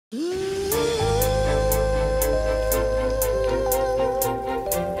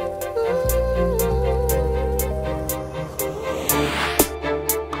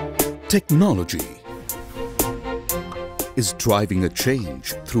Technology is driving a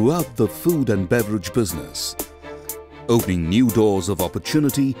change throughout the food and beverage business, opening new doors of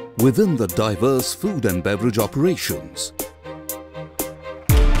opportunity within the diverse food and beverage operations.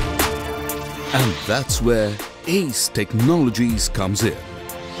 And that's where ACE Technologies comes in.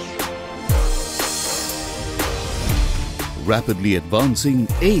 Rapidly advancing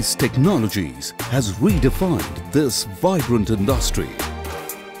ACE Technologies has redefined this vibrant industry.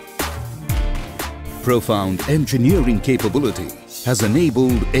 Profound engineering capability has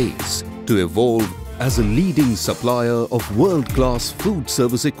enabled ACE to evolve as a leading supplier of world-class food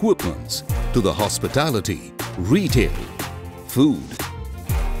service equipments to the hospitality, retail, food,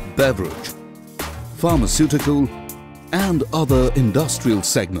 beverage, pharmaceutical and other industrial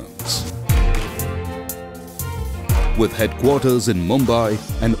segments. With headquarters in Mumbai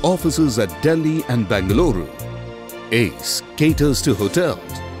and offices at Delhi and Bengaluru, ACE caters to hotels,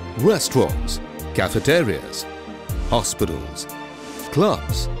 restaurants, cafeterias, hospitals,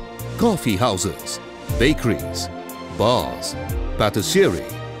 clubs, coffee houses, bakeries, bars, patisserie,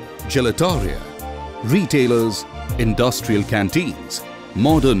 gelataria, retailers, industrial canteens,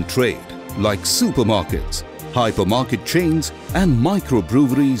 modern trade like supermarkets, hypermarket chains and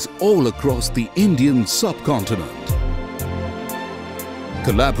microbreweries all across the Indian subcontinent.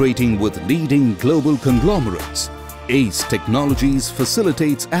 Collaborating with leading global conglomerates, ACE Technologies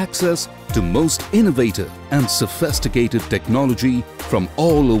facilitates access to most innovative and sophisticated technology from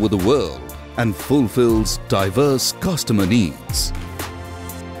all over the world and fulfills diverse customer needs.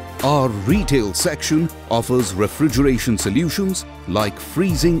 Our retail section offers refrigeration solutions like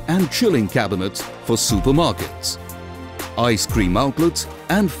freezing and chilling cabinets for supermarkets, ice cream outlets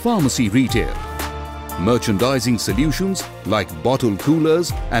and pharmacy retail, merchandising solutions like bottle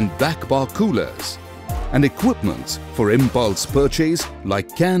coolers and back bar coolers, and equipments for impulse purchase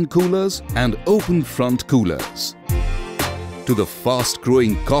like can coolers and open front coolers. To the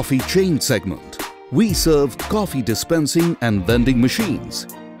fast-growing coffee chain segment, we serve coffee dispensing and vending machines,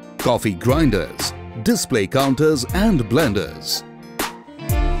 coffee grinders, display counters and blenders.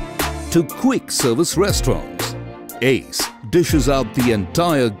 To quick service restaurants, ACE dishes out the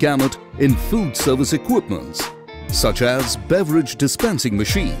entire gamut in food service equipments such as beverage dispensing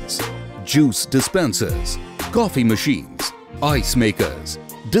machines, juice dispensers, coffee machines, ice makers,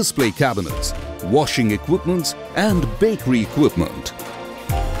 display cabinets, washing equipments and bakery equipment.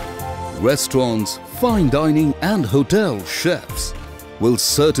 Restaurants, fine dining and hotel chefs will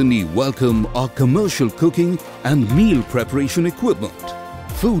certainly welcome our commercial cooking and meal preparation equipment,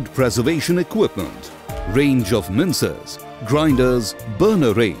 food preservation equipment, range of mincers, grinders,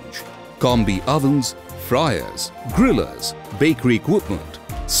 burner range, combi ovens, fryers, grillers, bakery equipment,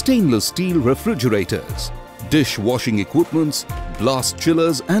 stainless steel refrigerators, dish-washing equipments, blast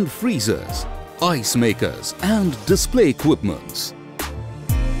chillers and freezers, ice makers and display equipments.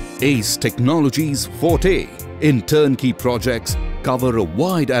 ACE Technologies' forte in turnkey projects cover a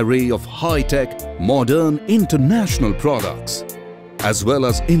wide array of high-tech, modern, international products, as well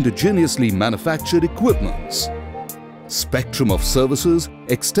as indigenously manufactured equipments. Spectrum of services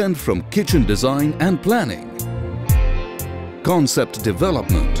extend from kitchen design and planning, concept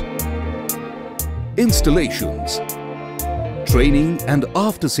development, installations, training and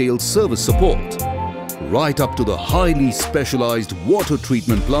after-sales service support, right up to the highly specialized water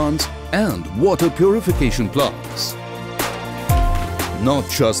treatment plants and water purification plants. Not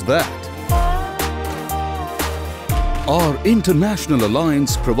just that, our international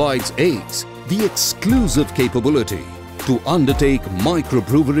alliance provides ACE the exclusive capability to undertake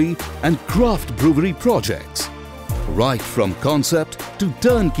microbrewery and craft brewery projects, right from concept to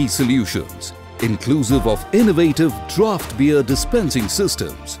turnkey solutions, inclusive of innovative draft beer dispensing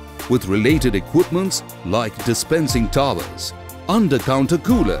systems with related equipments like dispensing towers, under-counter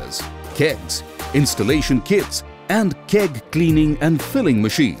coolers, kegs, installation kits and keg cleaning and filling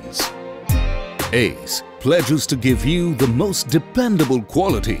machines. ACE pledges to give you the most dependable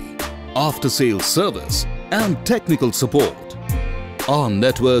quality, after-sales service and technical support. Our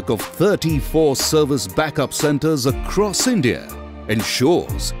network of 34 service backup centers across India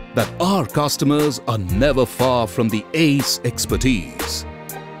ensures that our customers are never far from the ACE expertise.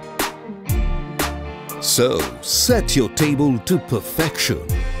 So, set your table to perfection.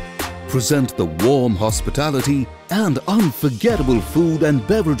 Present the warm hospitality and unforgettable food and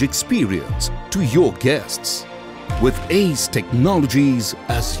beverage experience to your guests with ACE Technologies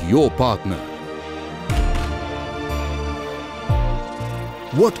as your partner.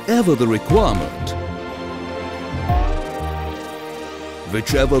 Whatever the requirement,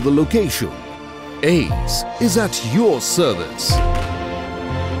 whichever the location, ACE is at your service.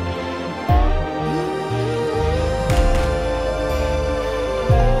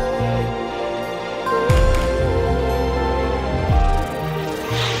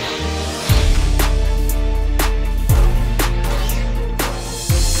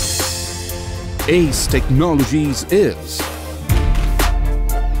 Ace Technologies is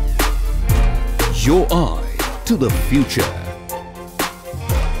your eye to the future.